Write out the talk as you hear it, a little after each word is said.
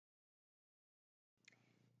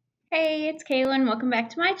Hey, it's Kaylin. Welcome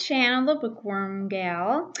back to my channel, The Bookworm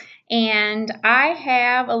Gal. And I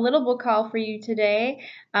have a little book haul for you today.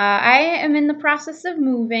 I am in the process of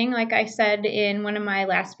moving, like I said in one of my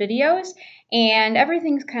last videos, and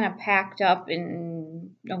everything's kind of packed up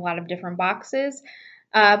in a lot of different boxes.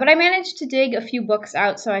 But I managed to dig a few books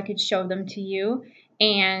out so I could show them to you.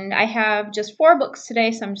 And I have just 4 books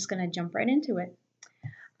today, so I'm just going to jump right into it.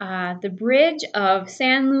 The Bridge of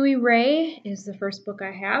San Luis Rey is the first book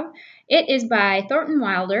I have. It is by Thornton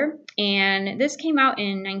Wilder, and this came out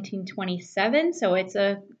in 1927, so it's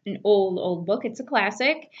an old book. It's a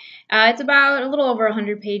classic. It's about a little over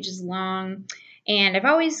 100 pages long, and I've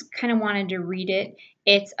always kind of wanted to read it.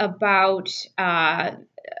 It's about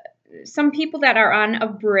some people that are on a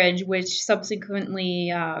bridge which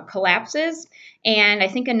subsequently collapses, and I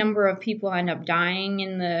think a number of people end up dying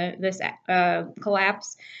in this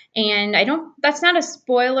collapse. And that's not a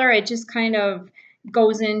spoiler, it just kind of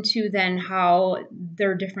goes into then how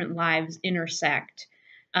their different lives intersect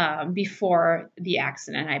before the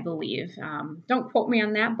accident, I believe. Don't quote me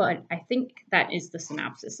on that, but I think that is the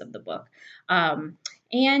synopsis of the book. And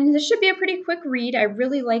this should be a pretty quick read. I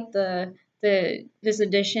really like this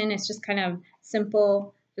edition. It's just kind of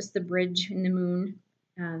simple, just the bridge and the moon,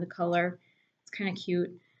 the color. It's kind of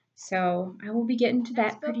cute. So I will be getting to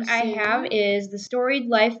that pretty soon. I have is The Storied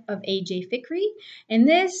Life of A.J. Fikry, and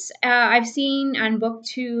this I've seen on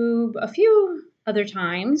BookTube a few other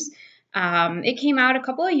times. It came out a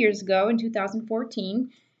couple of years ago in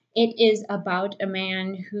 2014. It is about a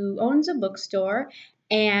man who owns a bookstore,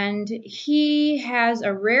 and he has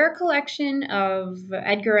a rare collection of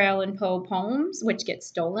Edgar Allan Poe poems, which get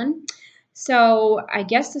stolen. So I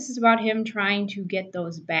guess this is about him trying to get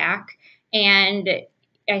those back. And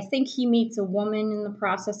I think he meets a woman in the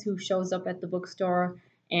process who shows up at the bookstore.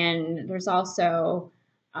 And there's also,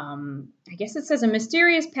 I guess it says a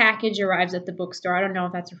mysterious package arrives at the bookstore. I don't know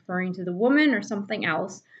if that's referring to the woman or something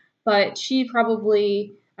else. But she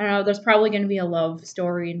probably, I don't know, there's probably going to be a love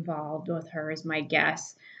story involved with her, is my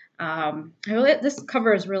guess. This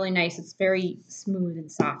cover is really nice. It's very smooth and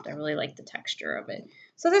soft. I really like the texture of it.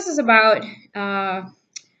 So this is about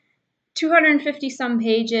 250 some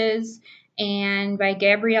pages, and by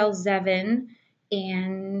Gabrielle Zevin.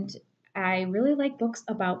 And I really like books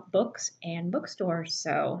about books and bookstores,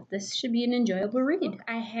 so this should be an enjoyable read. The book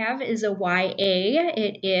I have is a YA.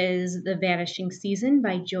 It is The Vanishing Season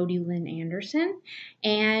by Jodi, Lynn Anderson,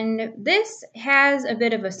 and this has a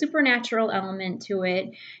bit of a supernatural element to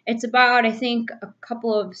it. It's about, I think, a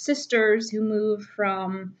couple of sisters who move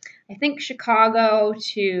from, I think, Chicago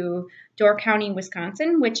to Door County,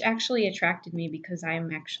 Wisconsin, which actually attracted me because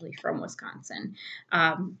I'm actually from Wisconsin.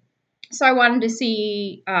 So I wanted to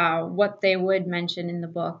see what they would mention in the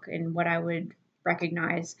book and what I would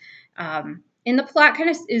recognize. And the plot kind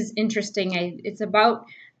of is interesting. It's about,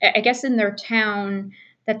 I guess, in their town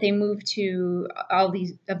that they move to,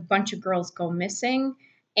 a bunch of girls go missing,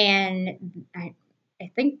 and I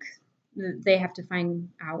think they have to find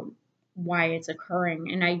out why it's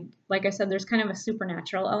occurring. And like I said, there's kind of a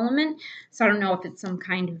supernatural element, so I don't know if it's some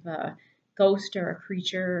kind of a ghost or a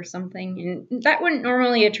creature or something, and that wouldn't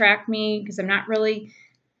normally attract me because I'm not really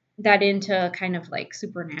that into kind of like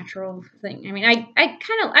supernatural thing. I mean,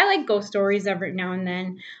 I like ghost stories every now and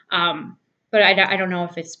then, but I don't know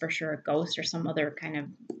if it's for sure a ghost or some other kind of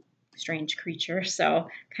strange creature, so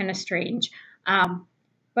kind of strange.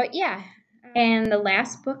 But yeah. And the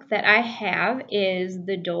last book that I have is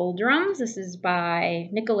The Doldrums. This is by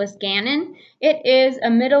Nicholas Gannon. It is a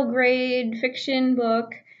middle grade fiction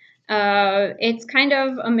book. It's kind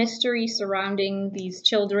of a mystery surrounding these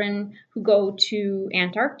children who go to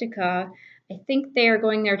Antarctica. I think they are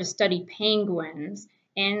going there to study penguins,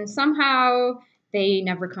 and somehow they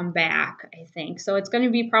never come back, I think. So it's going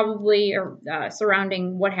to be probably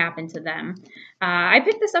surrounding what happened to them. I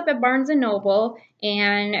picked this up at Barnes & Noble,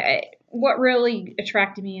 and what really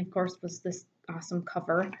attracted me, of course, was this awesome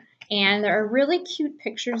cover. And there are really cute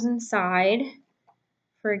pictures inside.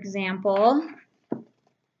 For example,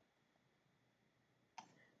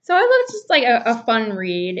 so it looks just like a fun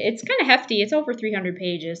read. It's kind of hefty. It's over 300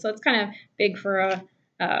 pages, so it's kind of big for a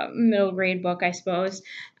middle grade book, I suppose.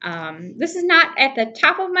 This is not at the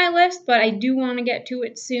top of my list, but I do want to get to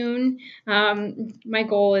it soon. My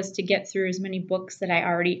goal is to get through as many books that I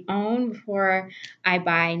already own before I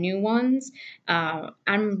buy new ones. On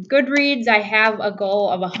Goodreads, I have a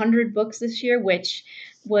goal of 100 books this year, which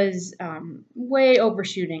was way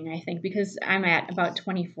overshooting, I think, because I'm at about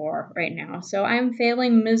 24 right now. So I'm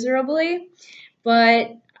failing miserably,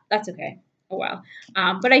 but that's okay. Oh well.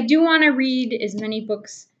 But I do want to read as many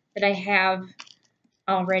books that I have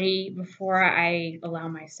already before I allow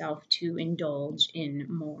myself to indulge in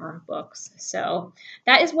more books. So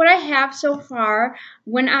that is what I have so far.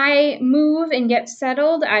 When I move and get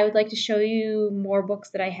settled, I would like to show you more books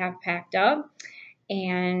that I have packed up.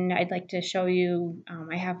 And I'd like to show you,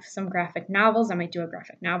 I have some graphic novels. I might do a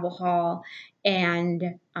graphic novel haul,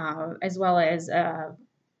 and as well as a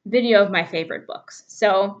video of my favorite books.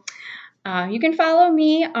 So you can follow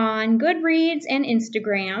me on Goodreads and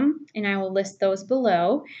Instagram, and I will list those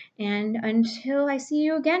below. And until I see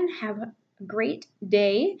you again, have a great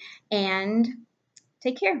day and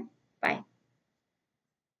take care. Bye.